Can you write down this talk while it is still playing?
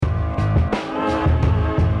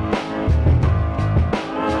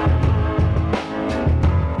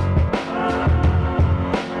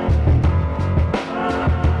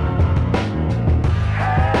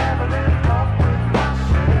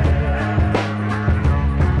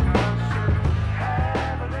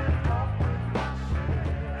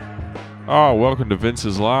Oh, welcome to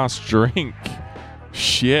Vince's Last Drink.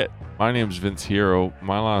 Shit. My name's Vince Hero.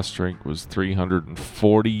 My last drink was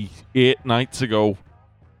 348 nights ago.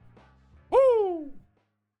 Woo!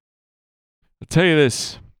 I'll tell you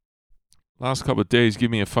this. Last couple of days give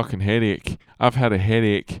me a fucking headache. I've had a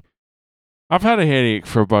headache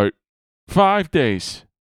for about 5 days.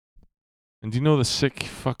 And do you know the sick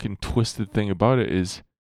fucking twisted thing about it is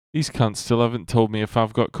these cunts still haven't told me if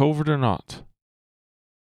I've got COVID or not.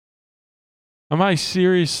 Am I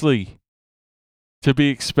seriously to be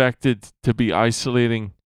expected to be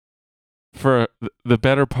isolating for the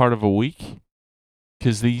better part of a week?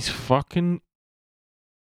 Because these fucking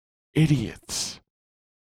idiots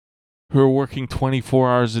who are working 24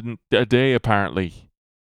 hours a day, apparently,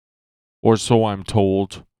 or so I'm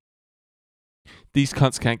told, these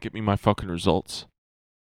cunts can't get me my fucking results.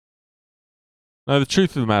 Now, the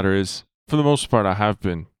truth of the matter is, for the most part, I have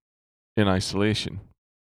been in isolation.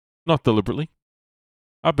 Not deliberately.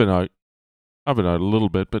 I've been out a little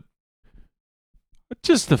bit, but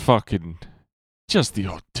just the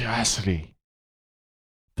audacity.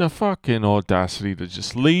 The fucking audacity to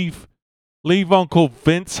just leave Uncle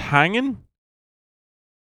Vince hanging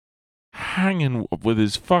with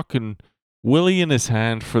his fucking willy in his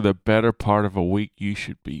hand for the better part of a week. You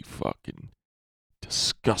should be fucking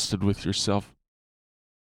disgusted with yourself.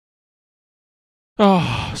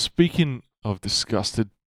 Oh, speaking of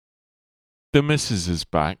disgusted, the missus is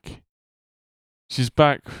back. She's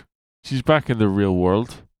back in the real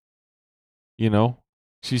world. You know,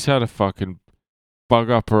 she's had a fucking bug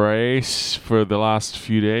up her ace for the last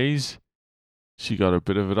few days. She got a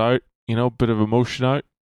bit of it out, bit of emotion out.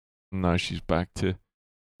 And now she's back to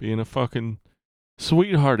being a fucking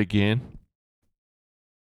sweetheart again.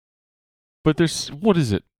 But what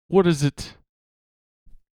is it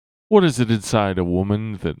inside a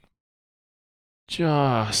woman that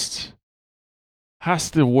just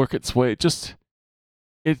has to work its way? It just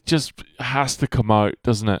has to come out,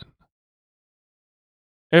 doesn't it?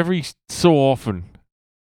 Every so often,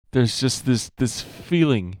 there's just this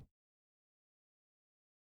feeling,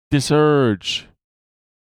 this urge.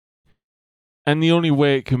 And the only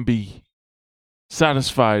way it can be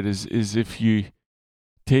satisfied is if you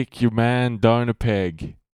take your man down a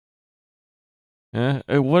peg.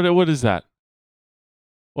 What is that?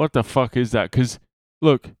 What the fuck is that? Because,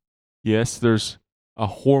 look, yes, there's a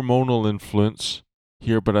hormonal influence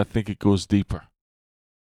here, but I think it goes deeper.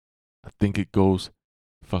 I think it goes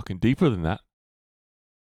fucking deeper than that.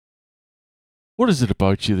 What is it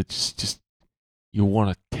about you that just you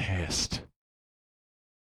want to test?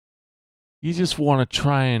 You just want to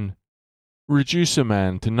try and reduce a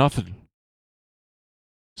man to nothing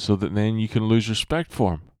so that then you can lose respect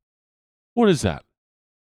for him. What is that?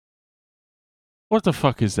 What the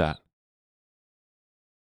fuck is that?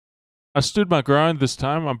 I stood my ground this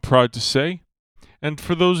time, I'm proud to say. And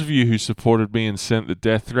for those of you who supported me and sent the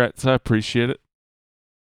death threats, I appreciate it.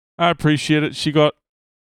 She got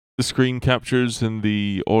the screen captures and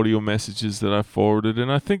the audio messages that I forwarded,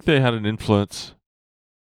 and I think they had an influence.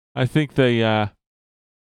 I think they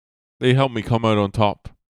helped me come out on top.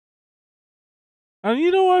 And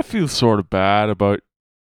I feel sort of bad about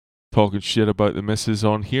talking shit about the missus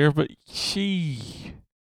on here, but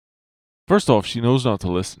first off, she knows not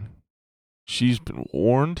to listen. She's been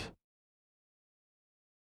warned.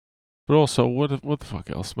 But also, what the fuck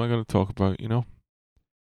else am I going to talk about, And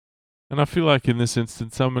I feel like in this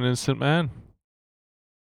instance, I'm an innocent man.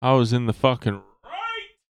 I was in the fucking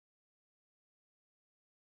right.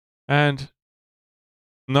 And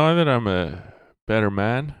now that I'm a better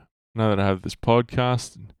man, now that I have this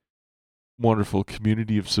podcast and wonderful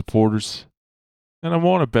community of supporters, and I'm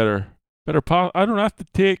on a better path, I don't have to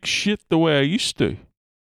take shit the way I used to.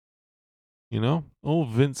 Old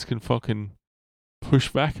Vince can fucking push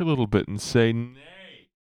back a little bit and say, nay,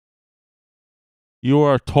 you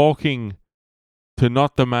are talking to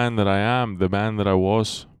not the man that I am, the man that I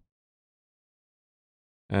was.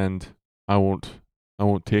 And I won't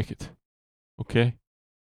take it. Okay?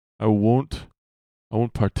 I won't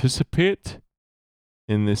participate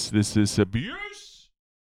in this abuse.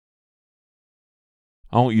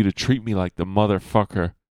 I want you to treat me like the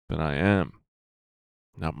motherfucker that I am.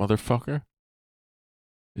 That motherfucker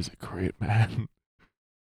is a great man.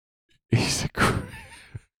 He's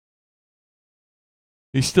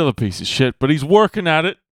still a piece of shit, but he's working at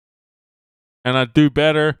it. And I'd do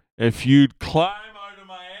better if you'd climb out of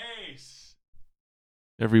my ace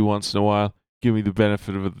every once in a while. Give me the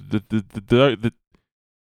benefit of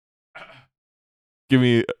give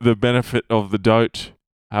me the benefit of the doubt.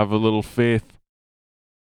 Have a little faith.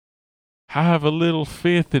 Have a little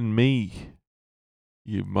faith in me.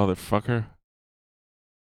 You motherfucker.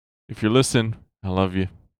 If you're listening, I love you.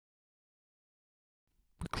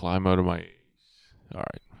 But climb out of my...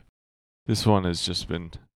 Alright. This one has just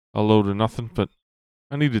been a load of nothing, but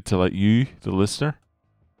I needed to let you, the listener,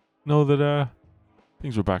 know that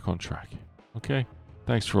things were back on track. Okay?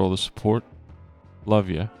 Thanks for all the support. Love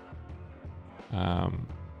you.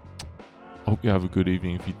 Hope you have a good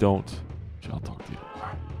evening. If you don't, I'll talk to you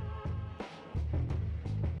tomorrow.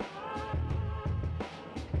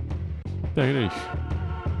 Take it easy.